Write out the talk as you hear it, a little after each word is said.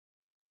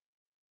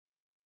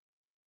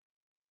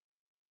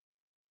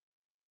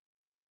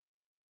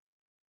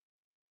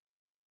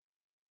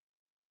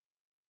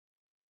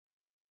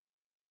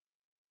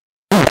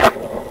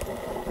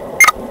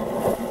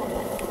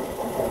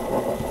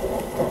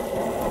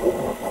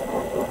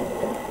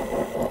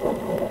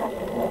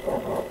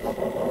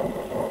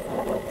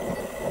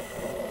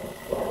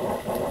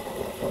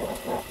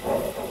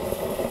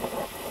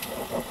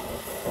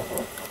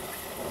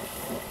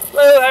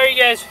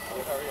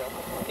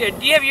Yeah,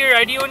 do you have your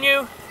ID on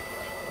you?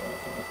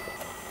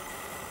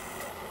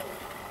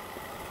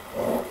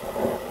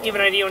 You have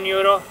an ID on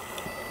you at all?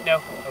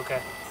 No? Okay.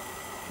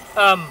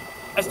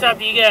 I stopped.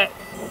 You got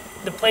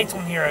the plates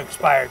on here are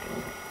expired.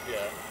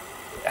 Yeah.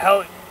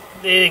 How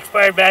they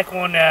expired back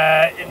on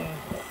in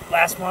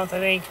last month, I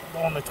think,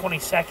 on the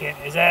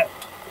 22nd. Is that?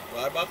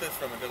 Well, I bought this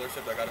from a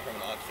dealership. I got it from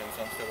an auction,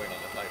 so I'm still waiting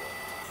on the title.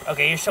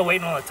 Okay, you're still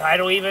waiting on the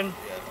title, even?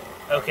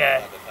 Yeah. Okay.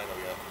 I don't have the title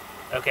yet.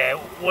 Okay.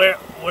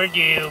 Where do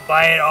you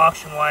buy it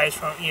auction wise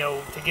from? You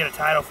know, to get a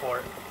title for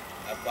it?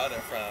 I bought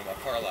it from a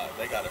car lot.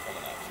 They got it from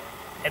an auction.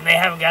 And they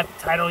haven't got the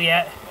title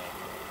yet?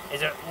 No.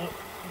 Is it?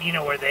 Do you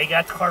know where they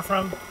got the car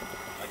from?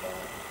 I don't.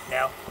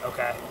 No.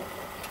 Okay.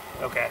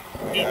 Okay.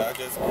 Yeah, I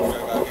just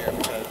drove out here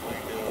because we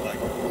do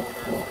like orders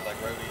for like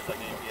roadies, like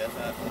the UPS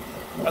app.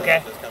 So Okay.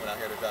 I'm just coming out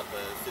here to drop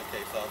the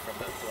suitcase off from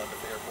the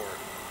Columbus airport.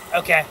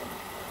 Okay.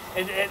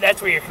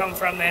 That's where you're coming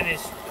from then?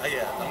 Is?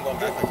 Yeah, I'm going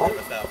back to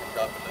Columbus now from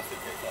dropping the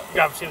suitcase off.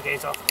 Drop the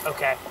suitcase off.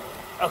 Okay.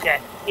 Okay.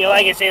 You know,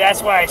 like I say,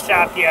 that's why I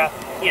stopped you.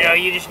 You know,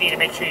 you just need to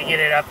make sure you get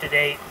it up to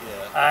date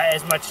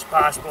as much as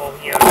possible.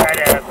 You know, try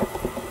to,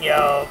 you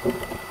know,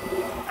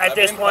 at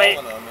this point.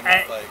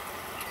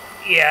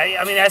 Yeah,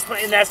 I mean that's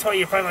what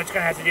you're pretty much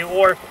gonna have to do,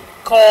 or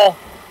call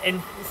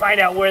and find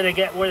out where the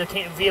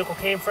vehicle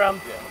came from.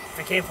 Yeah. If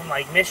it came from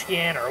like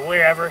Michigan or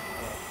wherever,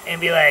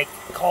 and be like,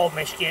 call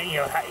Michigan.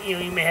 You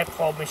may have to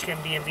call Michigan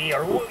DMV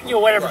or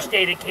whatever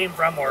state it came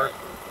from, or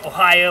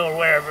Ohio or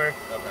wherever,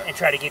 and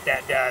try to get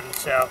that done.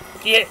 So,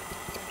 do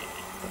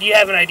you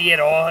have an ID at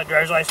all? A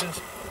driver's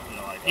license?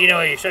 No, I don't. Do you know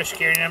what your social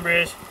security number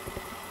is?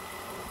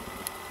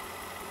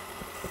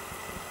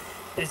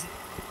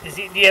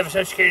 Do you have a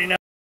social security number?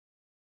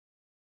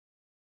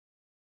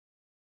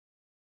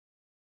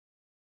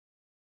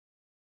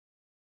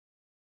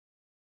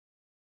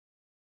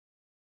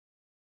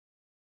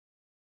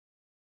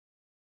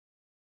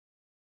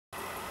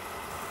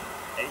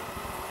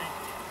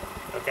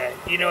 Okay.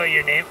 Do you know what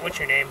your name? What's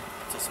your name?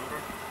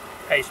 Tosumber.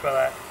 How you spell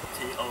that?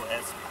 Tosumber.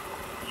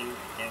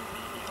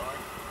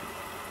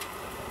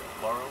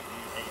 Barrow.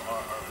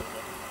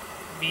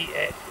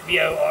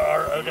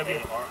 B-O-R-R-O-W.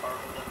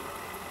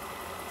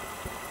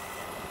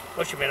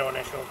 What's your middle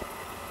initial?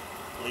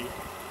 Lee.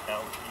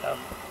 L-E-E.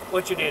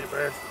 What's your date of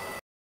birth?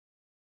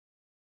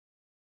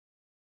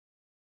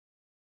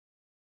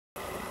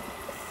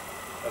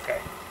 Okay.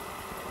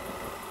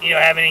 You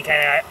don't have any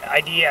kind of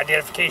ID,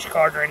 identification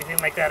card, or anything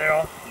like that at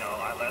all? No,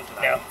 I left it.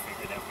 No. I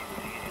figured out we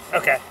would need it.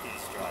 Okay.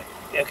 Just try.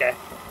 Okay.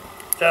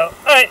 So,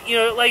 alright, you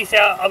know, like you said,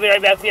 I'll be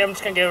right back with you. I'm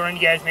just going to go around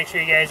you guys, make sure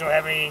you guys don't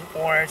have any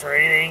warrants or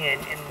anything, and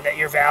that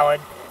you're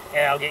valid,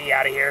 and I'll get you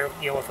out of here,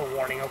 you know, with a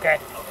warning, okay?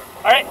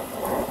 Alright.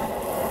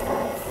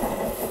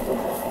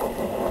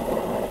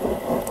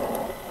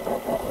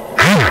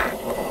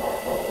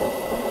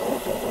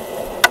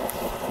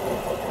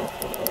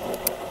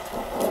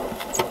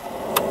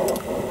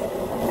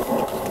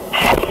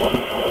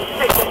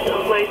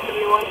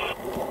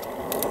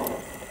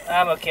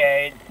 I'm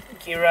okay.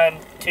 Can you run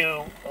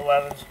 2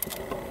 11s?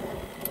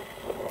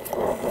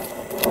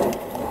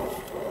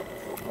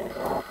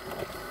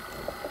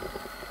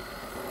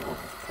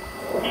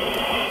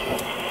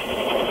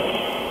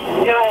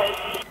 Go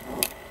ahead.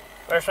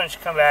 First one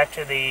should come back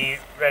to the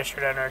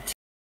registered owner.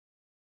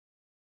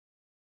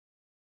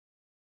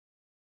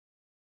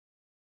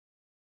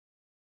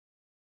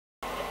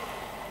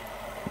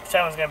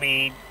 Second one's going to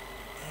be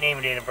name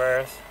and date of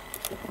birth.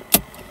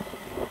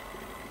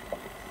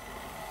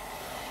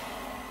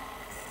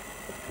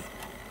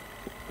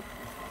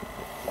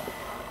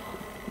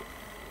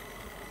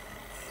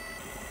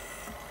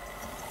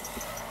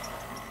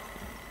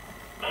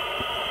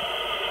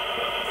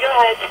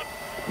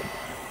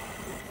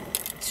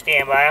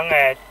 Stand by. I'm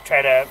going to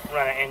try to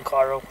run an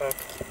in-car real quick.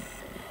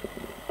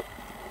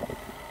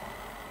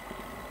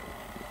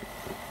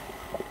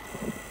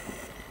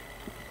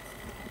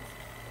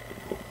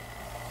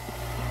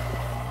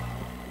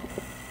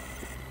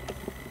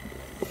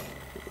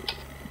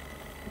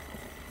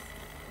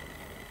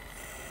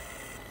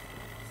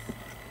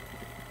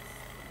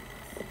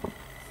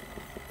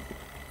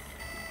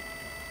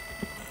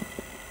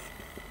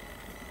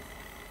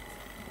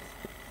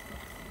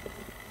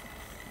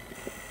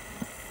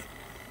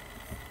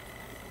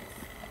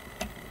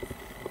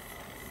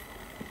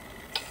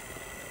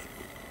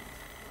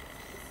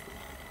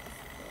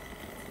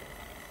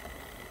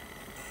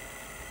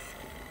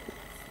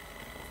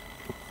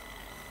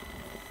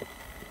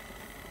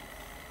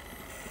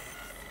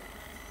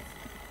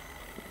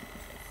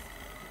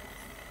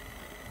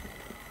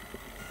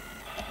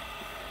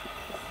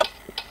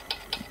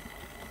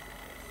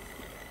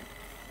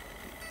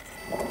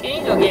 Can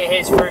you go get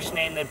his first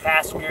name, the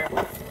passenger?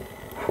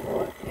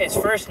 His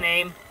first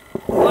name.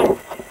 What?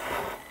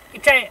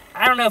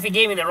 I don't know if he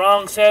gave me the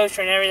wrong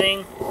social and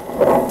everything.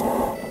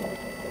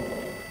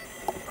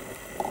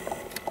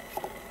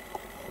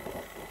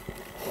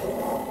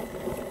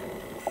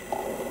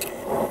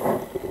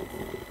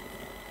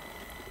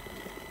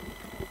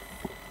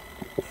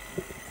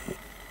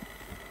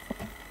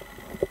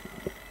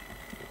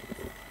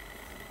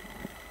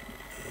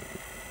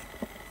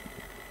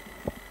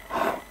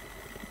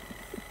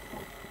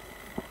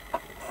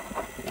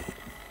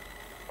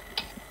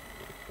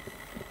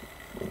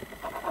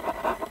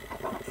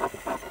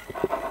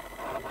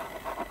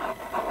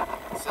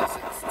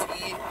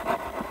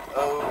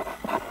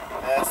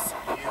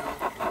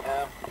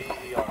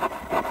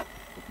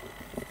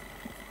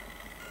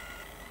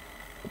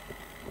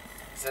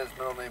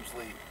 name's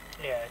Lee.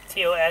 Yeah,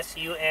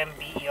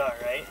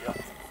 Tosumber, right? Yep.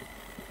 You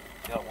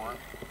got a warrant?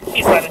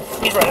 He's running.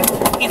 He's running.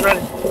 He's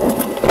running.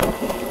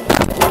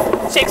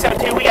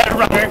 602, we got a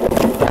runner.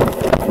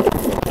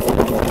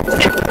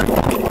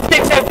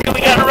 602,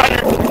 we got a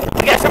runner.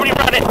 We got somebody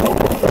running.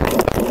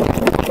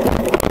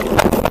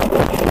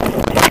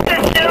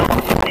 602,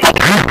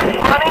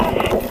 running.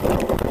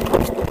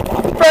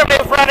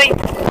 Affirmative, running.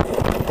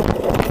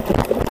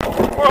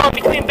 We're on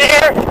between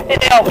Bear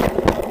and Elk.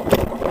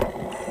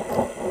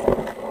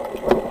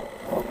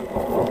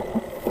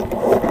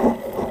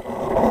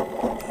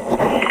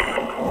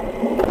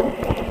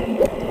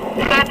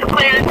 That's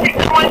clear.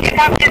 601, you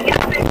copy your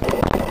traffic?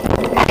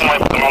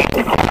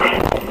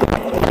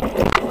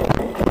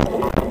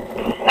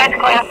 That's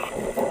clear.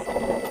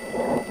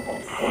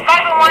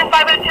 501,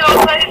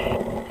 502, please.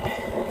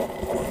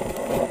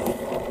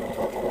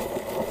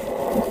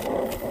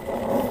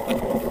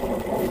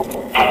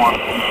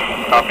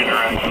 Copy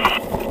direct.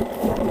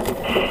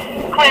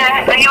 Clear.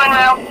 Are you en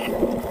route?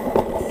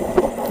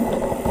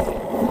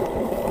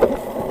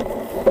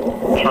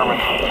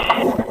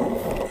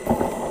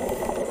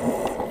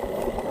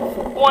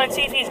 One,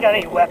 see if he's got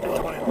any weapons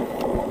on him.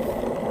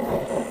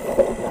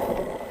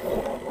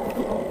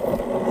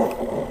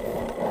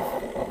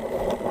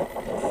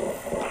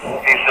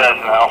 He says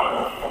no.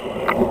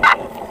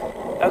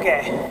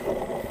 Okay.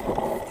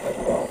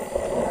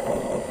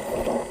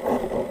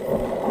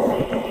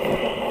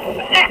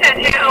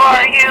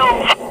 Are you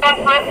on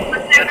foot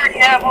pursuit or do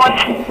you have one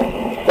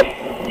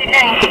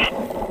detained?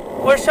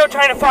 We're still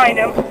trying to find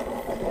him.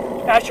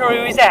 Not sure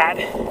where he's at.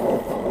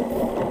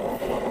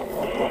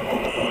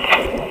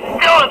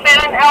 Still a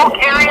abandoned Elk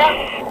area?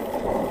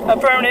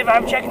 Affirmative,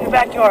 I'm checking the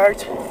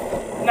backyards.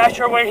 Not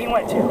sure where he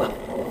went to.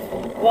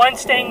 One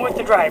staying with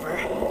the driver.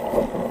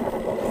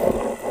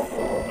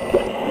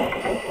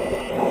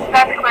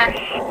 That's clear.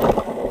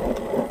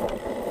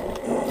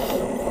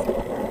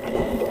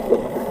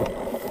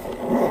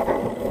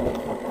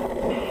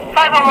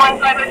 501,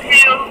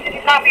 502, did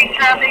you copy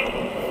traffic?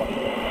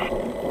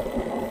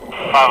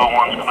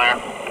 501's clear.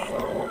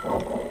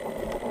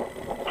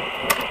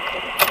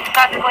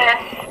 That's clear.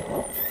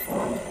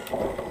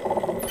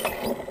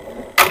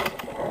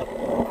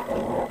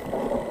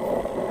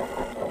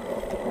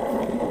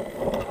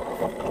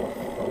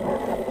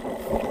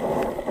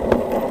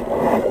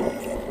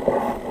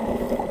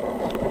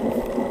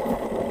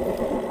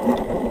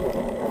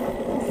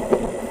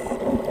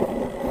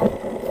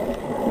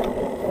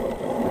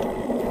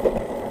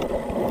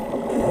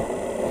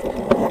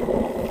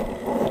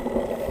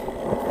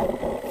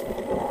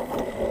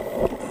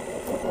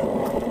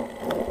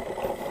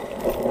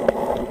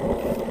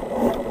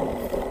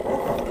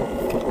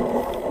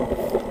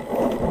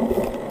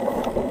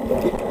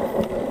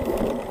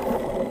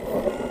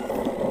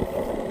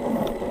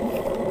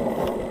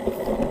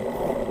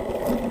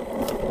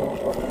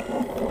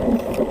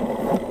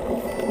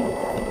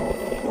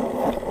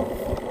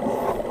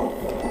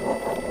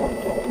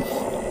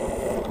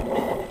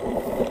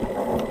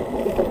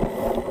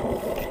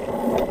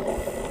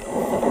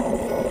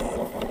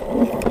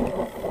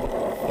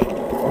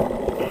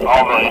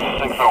 All the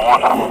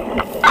 601.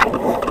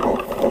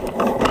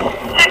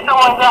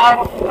 601, go ahead.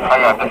 I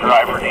got the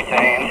driver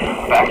detained,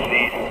 back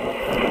seat,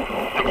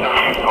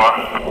 602 car.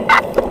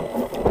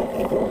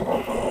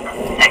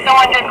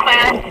 601 just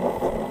clear.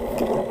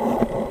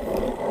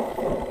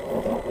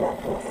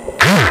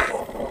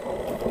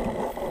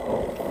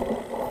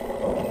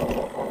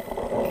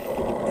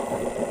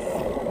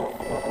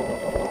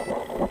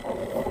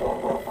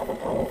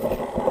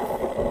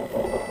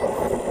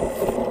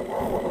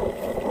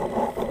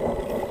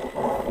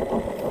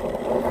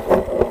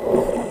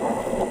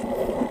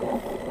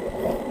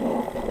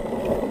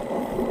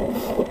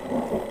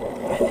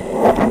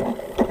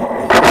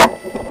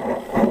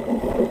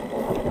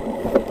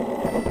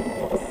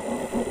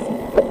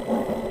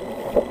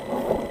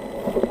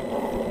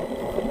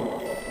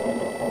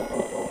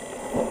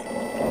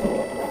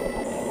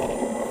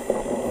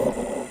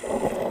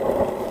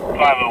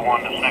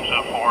 To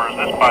 604, is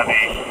this by the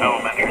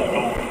elementary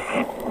school?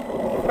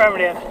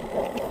 Affirmative.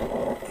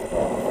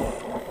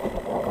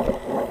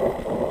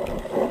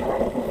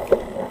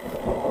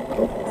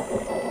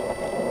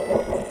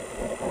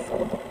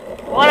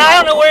 Well, I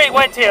don't know where he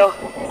went to.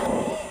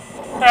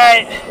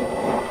 Alright.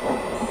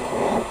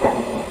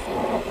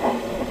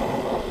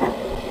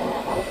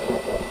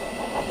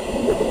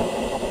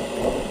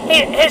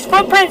 His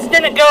footprints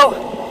didn't go.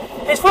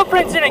 His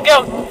footprints didn't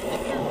go.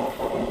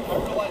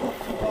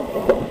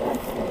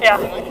 Yeah.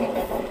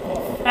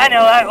 I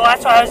know, well,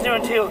 that's what I was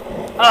doing too.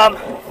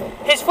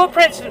 His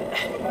footprints...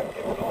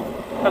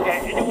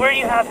 Okay, where do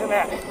you have him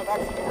at?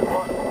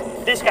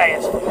 This guy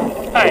is.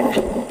 Alright,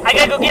 I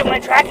gotta go get my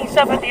tracking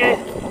stuff at the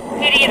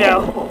PD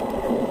though.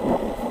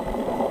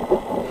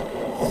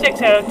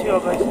 602,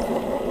 please.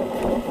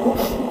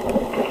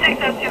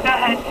 602, go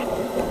ahead.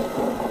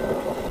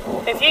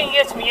 If you can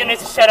get some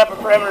units to set up a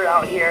perimeter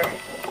out here,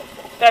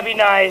 that'd be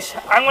nice.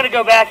 I'm gonna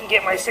go back and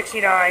get my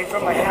 69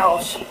 from my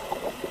house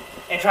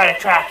and try to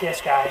track this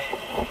guy.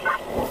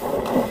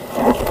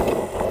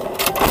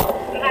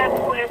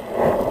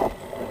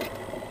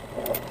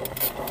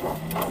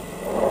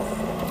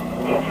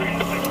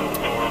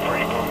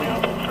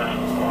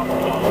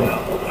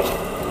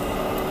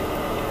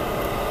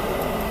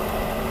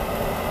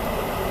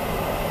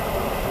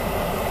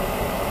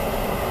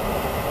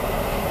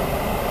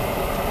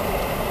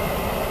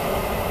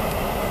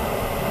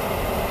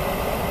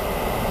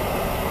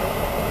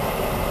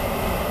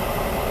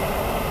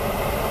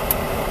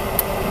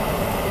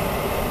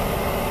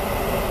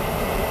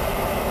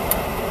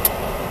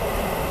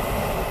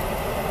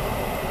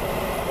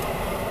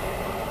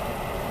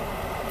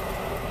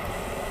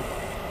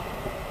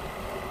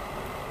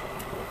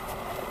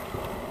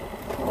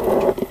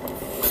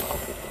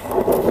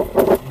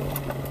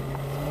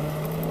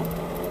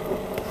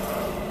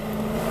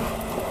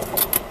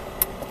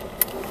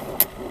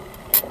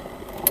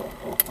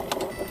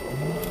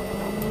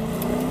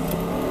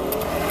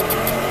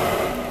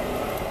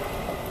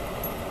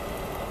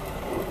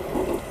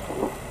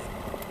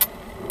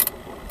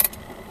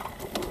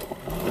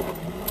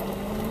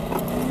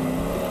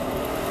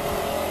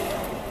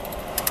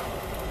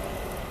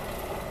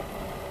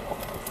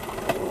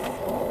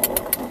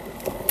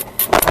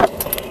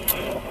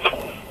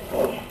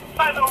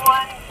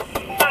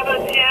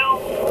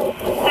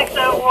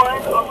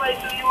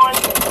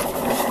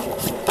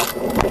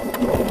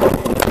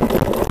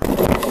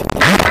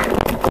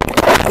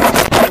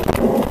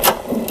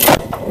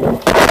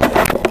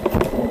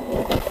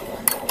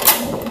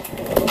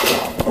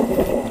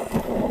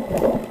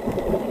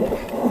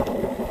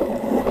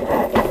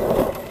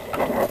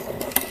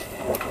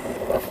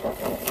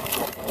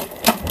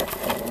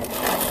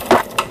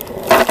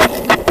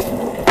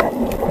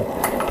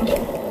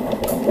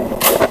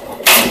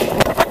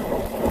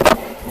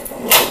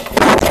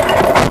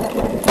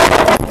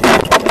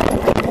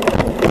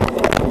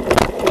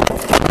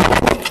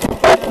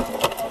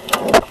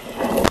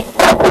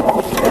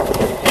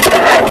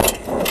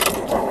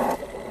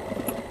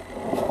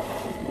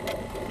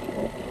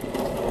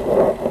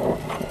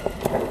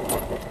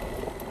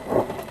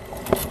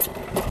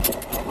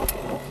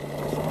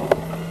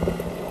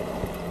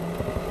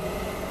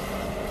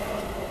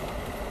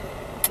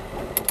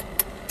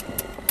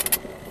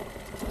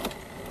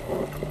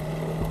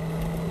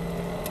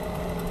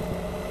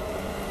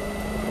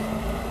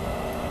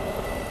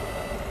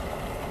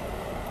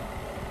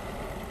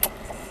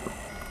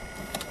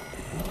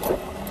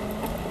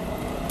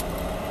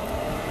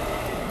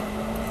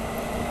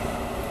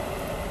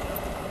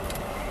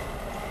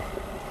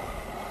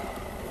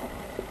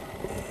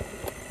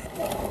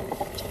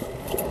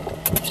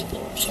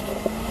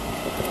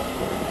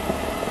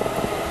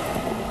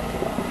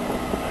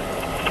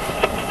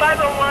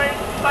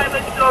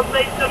 502 on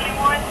plate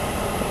 71.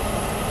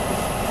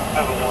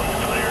 Have a one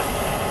clear.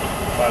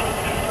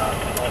 502, not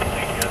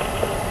anything yet.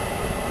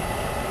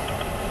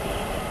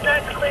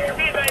 That's clear.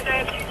 Be advised,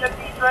 I have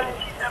 270 running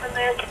 27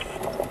 there.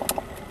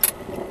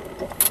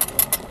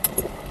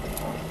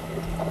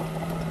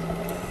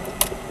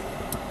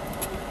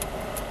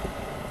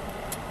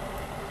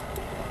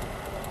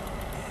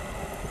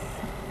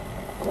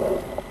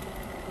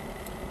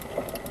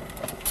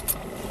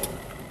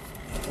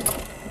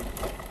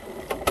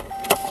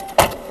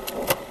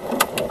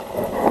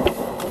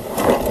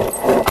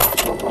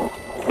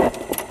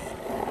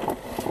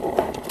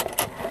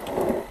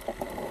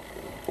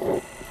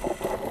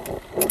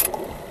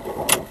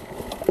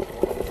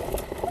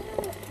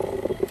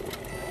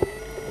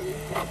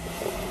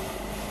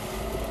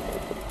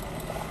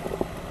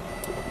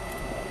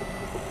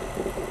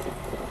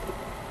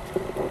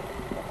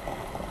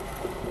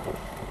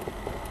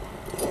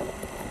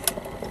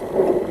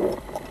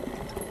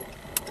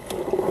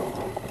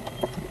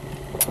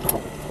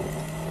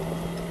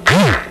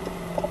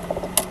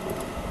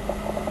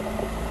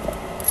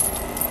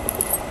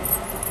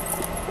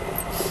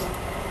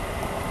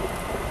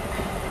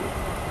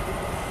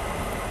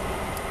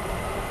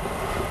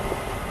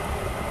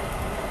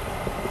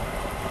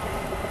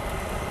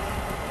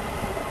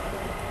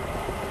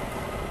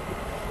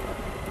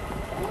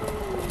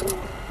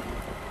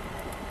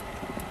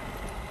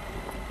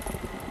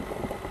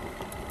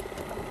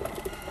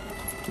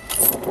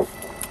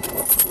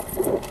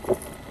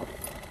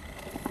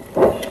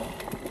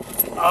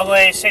 All the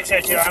way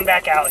 602. I'm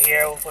back out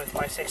here with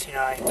my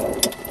 69.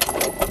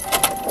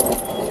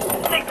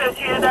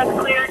 602, that's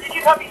clear. Did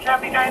you copy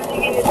traffic? I'm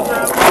taking it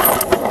from.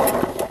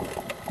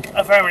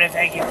 Affirmative,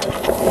 thank you.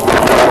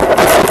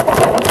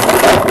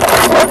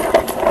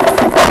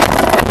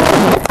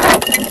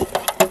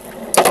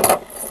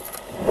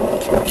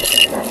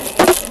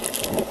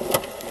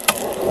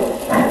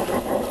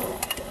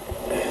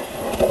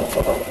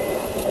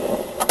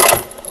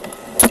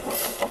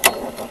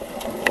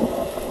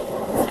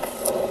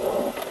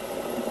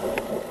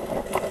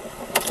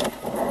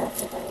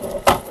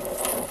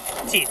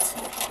 Seats.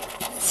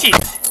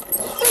 Seats.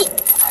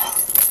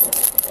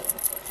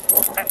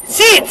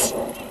 Seats!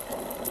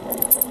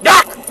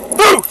 Doc!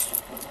 Boots!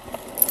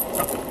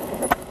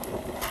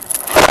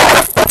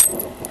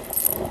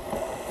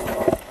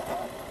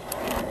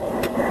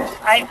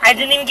 I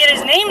didn't even get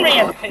his name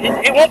there.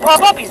 It won't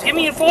pop up. He's giving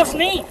me a false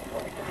name.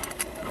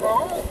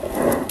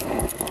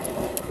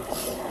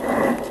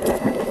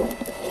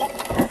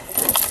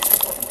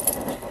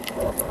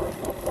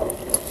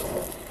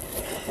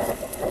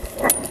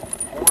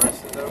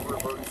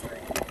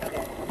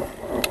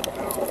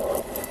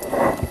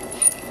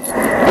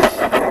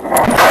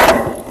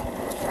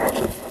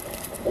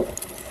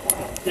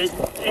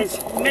 Is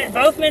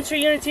both Minster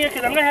units here?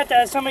 Because I'm going to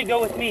have somebody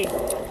go with me.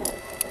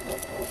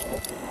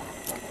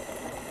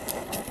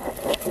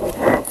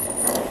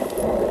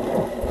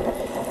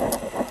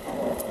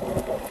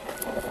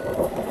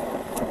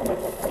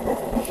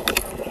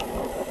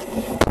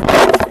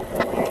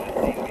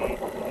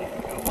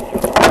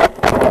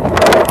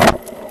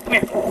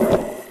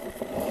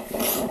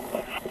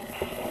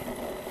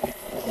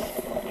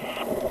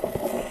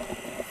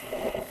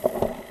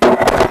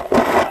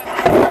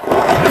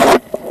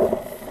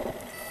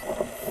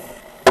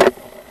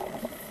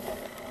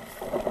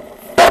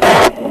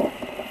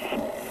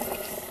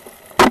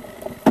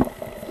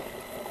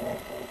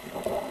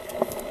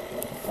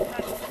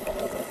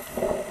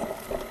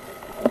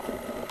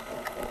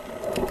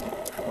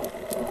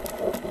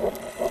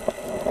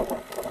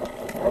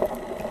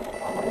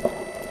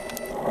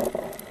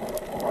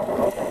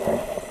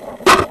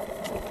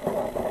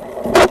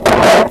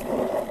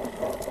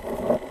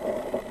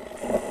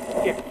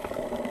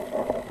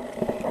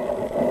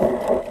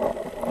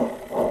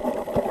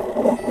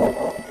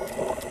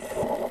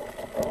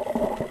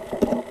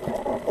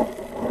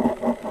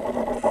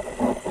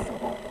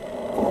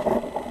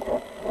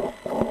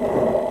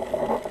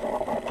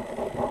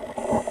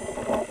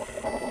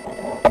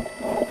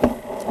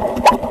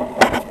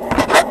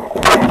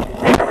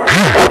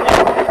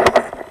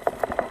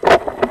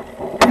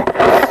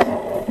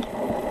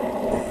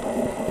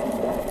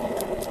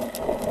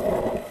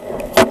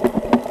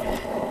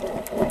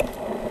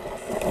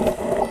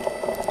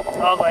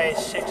 All the way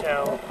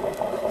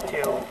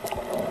 602.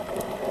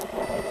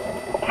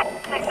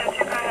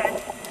 602, go ahead.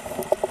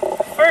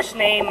 First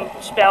name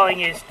spelling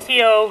is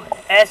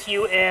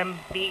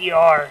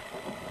Tosumber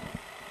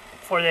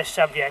for this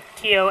subject.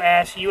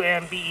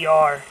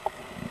 Tosumber.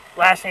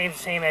 Last name's the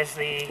same as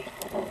the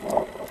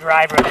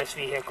driver of this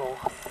vehicle.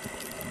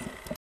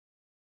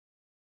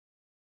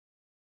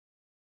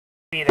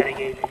 That he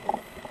gave me.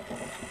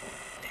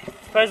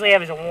 Supposedly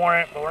have his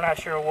warrant, but we're not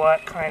sure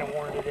what kind of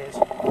warrant it is.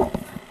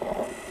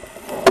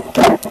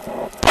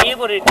 Be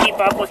able to keep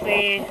up with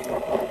me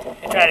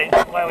and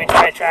while we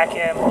try to track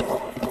him.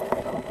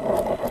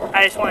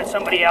 I just wanted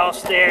somebody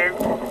else there.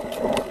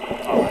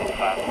 Oh, that's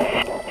fine.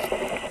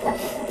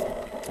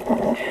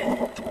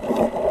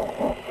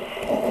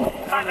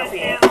 I don't know if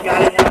he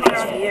got it.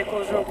 these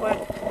vehicles real quick.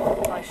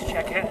 Let's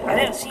check it. I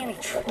didn't see any.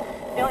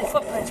 The only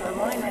footprints are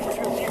mine right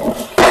through here.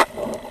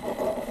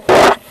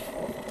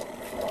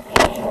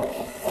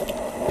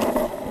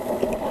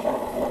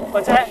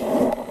 What's that?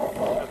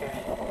 Okay.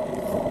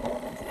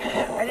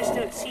 I just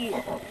don't see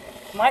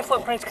my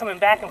footprints coming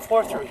back and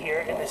forth through here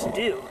in this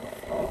dew.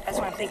 That's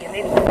why I'm thinking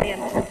maybe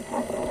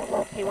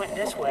he went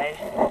this way.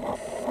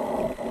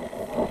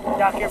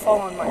 Doc, you're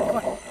following mine. Come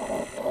on.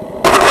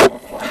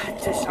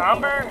 To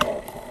Somber.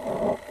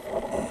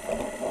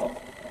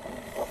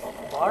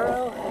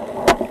 Barrow.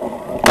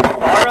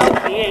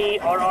 Barrow.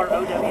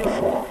 B-A-E-R-R-O-W.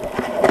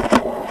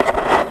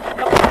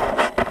 Come on.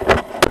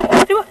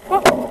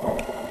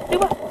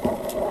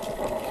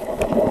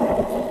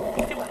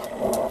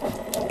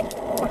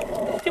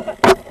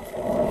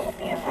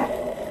 Man,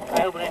 I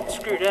hope I didn't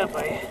screw it up. I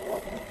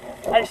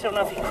just don't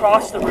know if he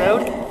crossed the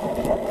road.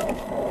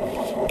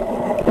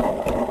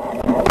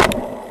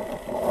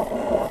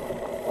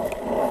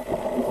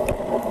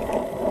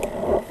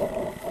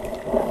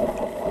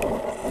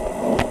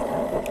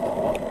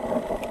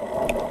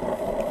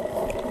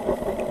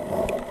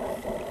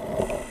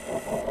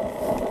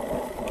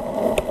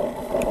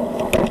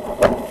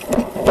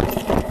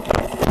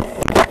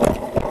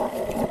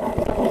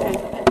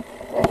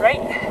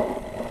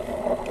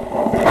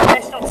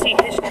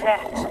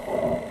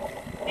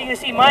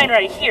 See mine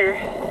right here.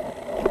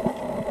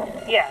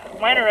 Yeah,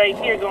 mine are right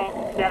here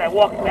going that I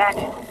walked back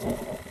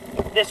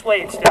this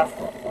way and stuff.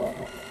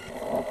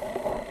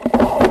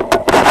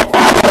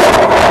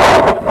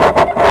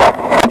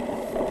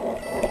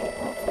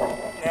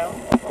 No?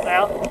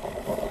 Well,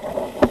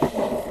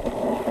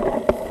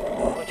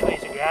 which way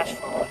is the grass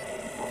falling?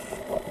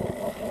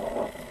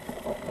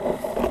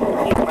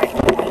 These might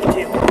be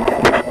too.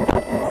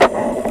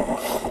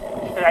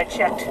 But I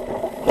checked.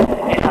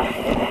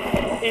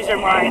 Yeah. These are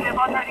mine.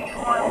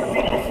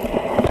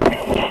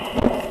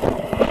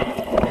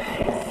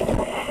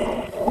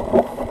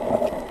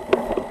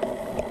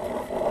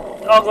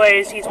 All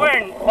glazed. He's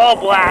wearing all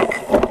black.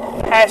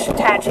 Has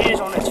tattoos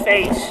on his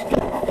face.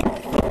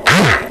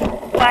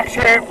 Black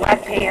shirt,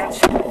 black pants.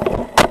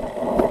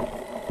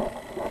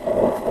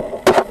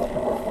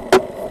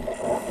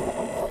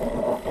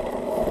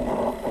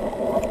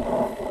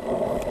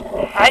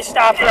 I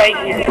stopped right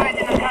here.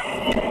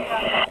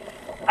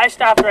 I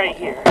stopped right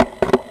here.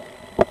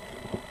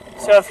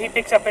 So if he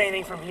picks up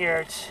anything from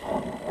here, it's...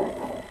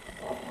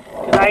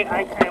 Because I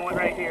kind of went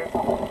right here.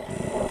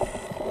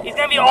 He's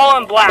going to be all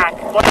in black.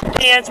 Black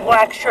pants,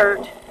 black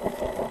shirt.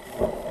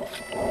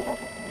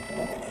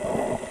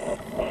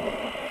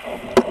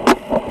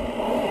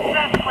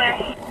 That's clear.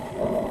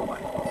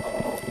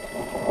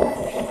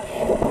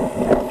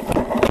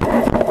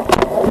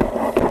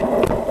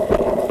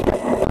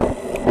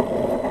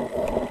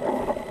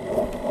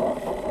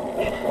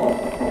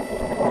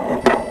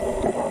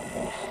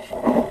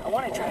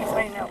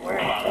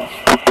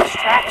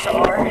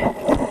 Are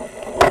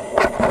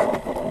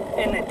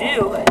in the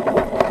dew.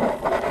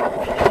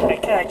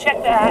 Can I check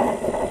that?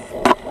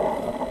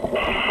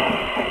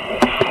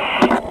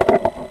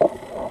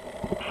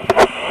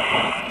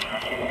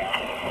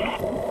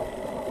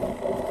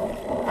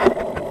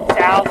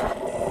 South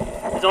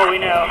is all we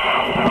know.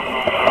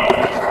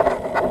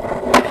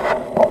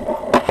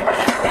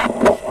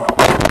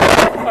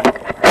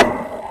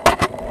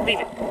 Leave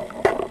it.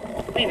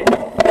 Leave it.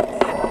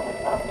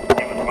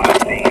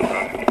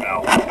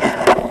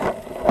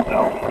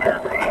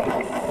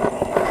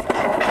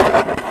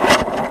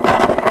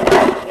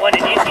 What,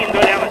 did you see him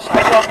go down the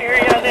sidewalk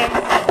area then?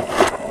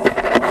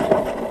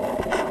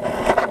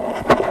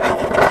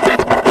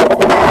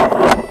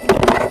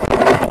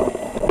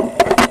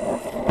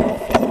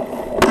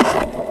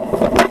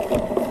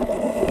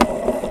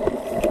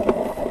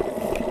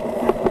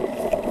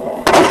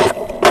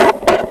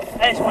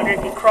 I just wonder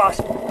if he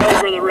crossed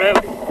over the road.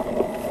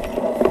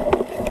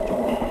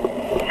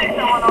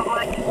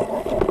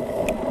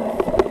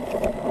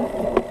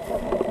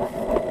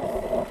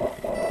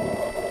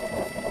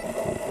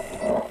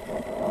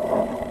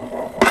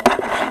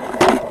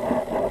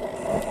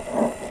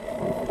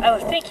 I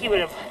would think he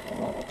would have.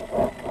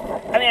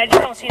 I mean, I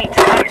just don't see any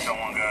tracks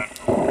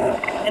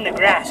in the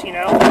grass, you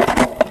know?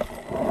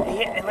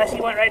 Unless he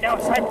went right down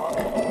the sidewalk.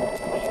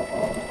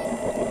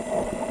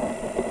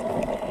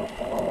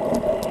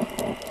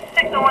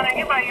 601, I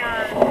get by your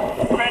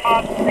red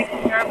box,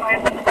 taking care of my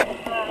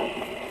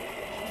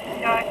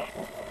guy.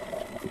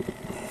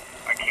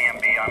 I can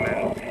be. I'm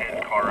in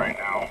his car right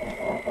now.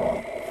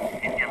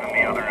 He's giving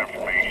me other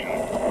information.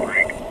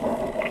 Break.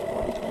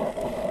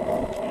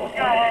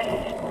 Go ahead.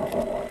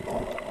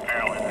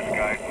 Apparently this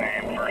guy's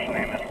first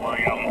name is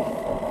William.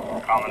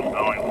 Common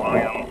spelling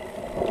William.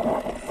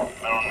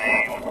 Middle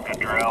name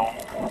Goodrell.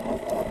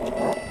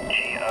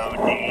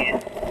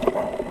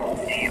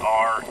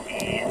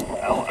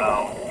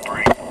 G-O-D-E-R-E-L-L.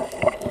 Break.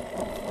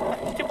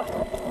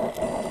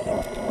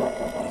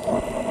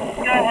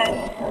 Go ahead.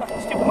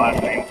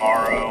 Last name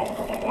Barrow.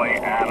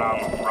 White Adam.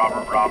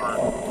 Robert.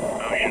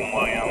 Ocean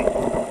William.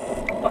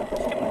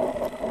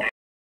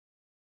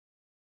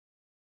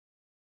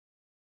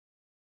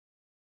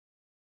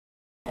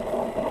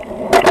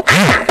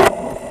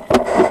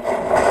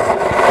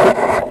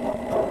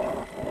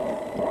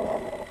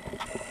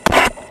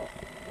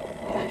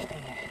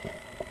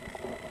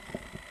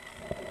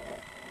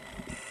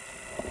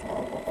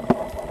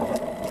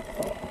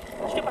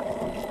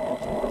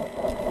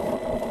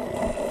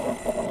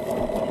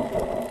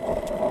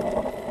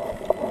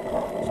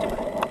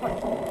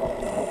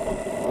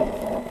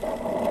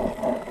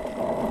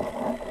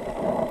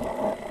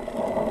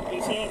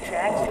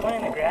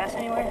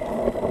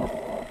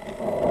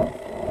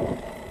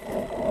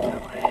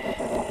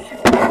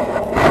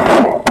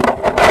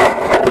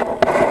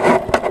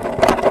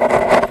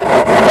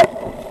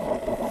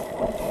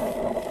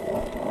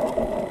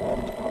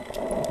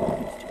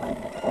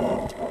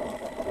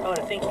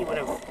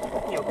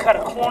 know, cut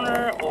a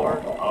corner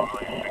or...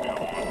 Obviously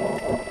 601.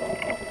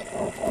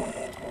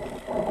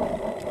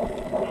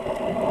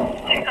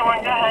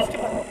 601, go ahead.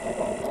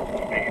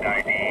 State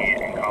ID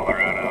in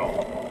Colorado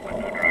with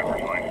no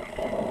driver's license.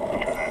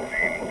 Under that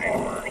name and date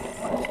of birth.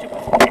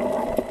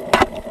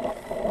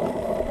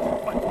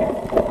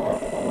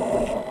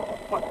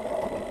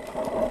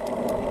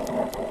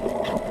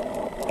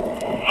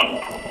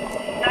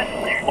 That's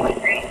clear.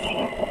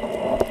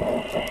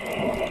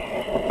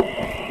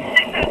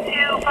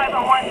 602,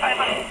 501,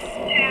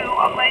 502,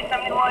 on Lake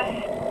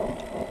 71.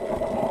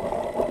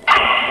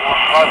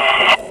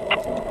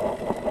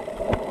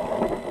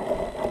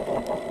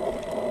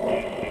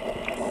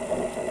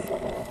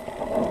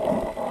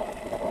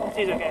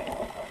 He's okay.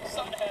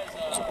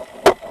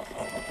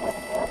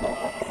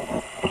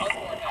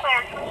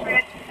 Clear,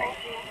 23,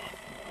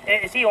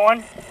 Is he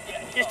on?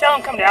 Just tell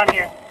him to come down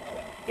here.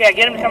 Yeah,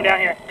 get him to come down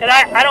here. Because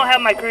I don't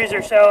have my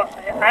cruiser, so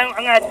I'm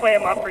going to have to play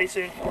him up pretty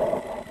soon.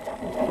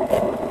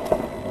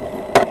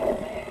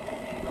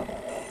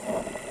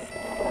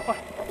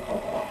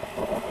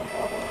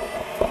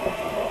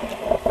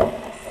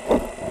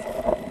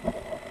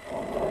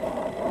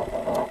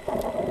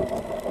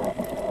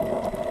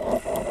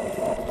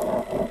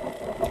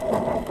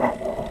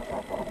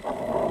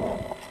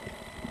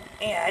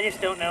 Yeah, I just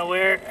don't know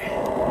where.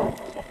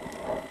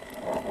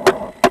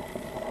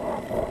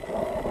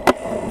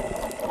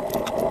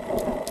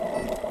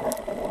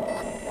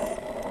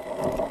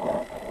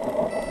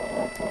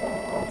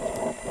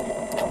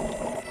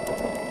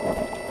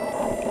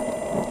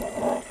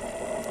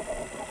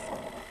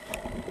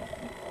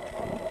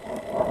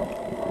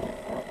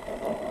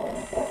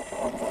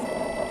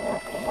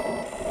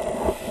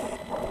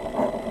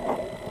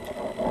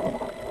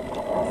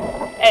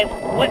 And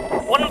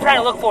what I'm trying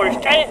to look for is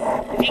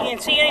if you can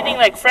see anything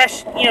like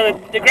fresh, you know,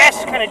 the grass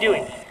is kind of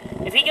dewy.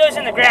 If he goes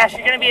in the grass,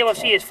 you're going to be able to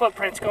see his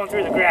footprints going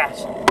through the grass.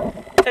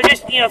 So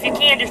just, you know, if you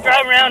can, just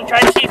drive around and try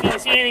to see if you can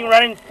see anything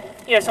running,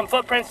 you know, some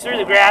footprints through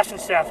the grass and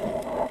stuff.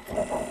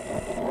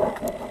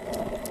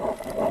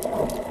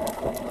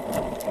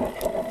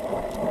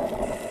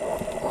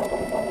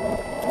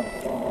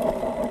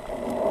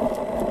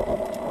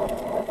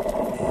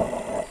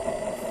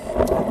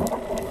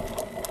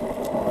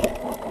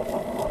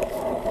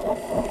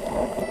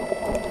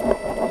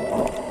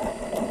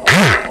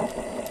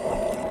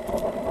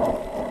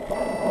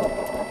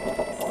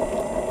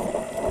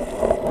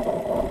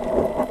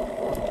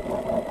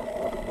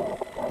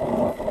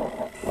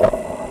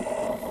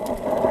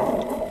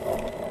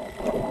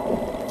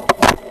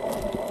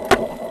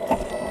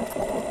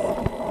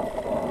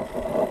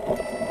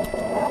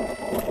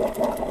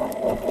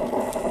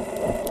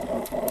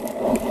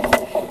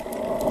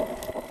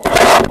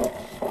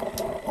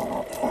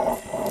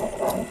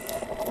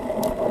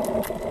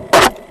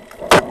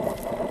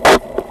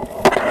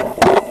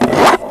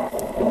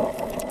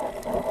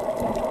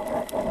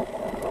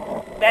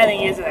 Bad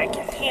thing is that I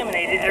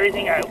contaminated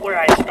everything where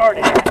I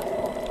started at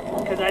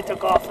because I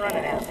took off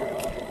running after him.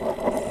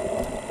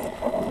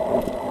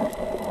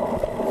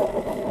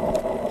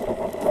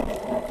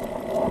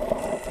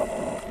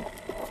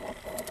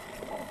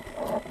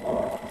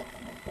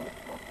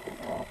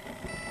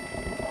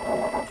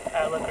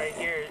 Look right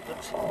here. It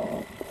looks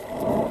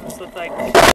like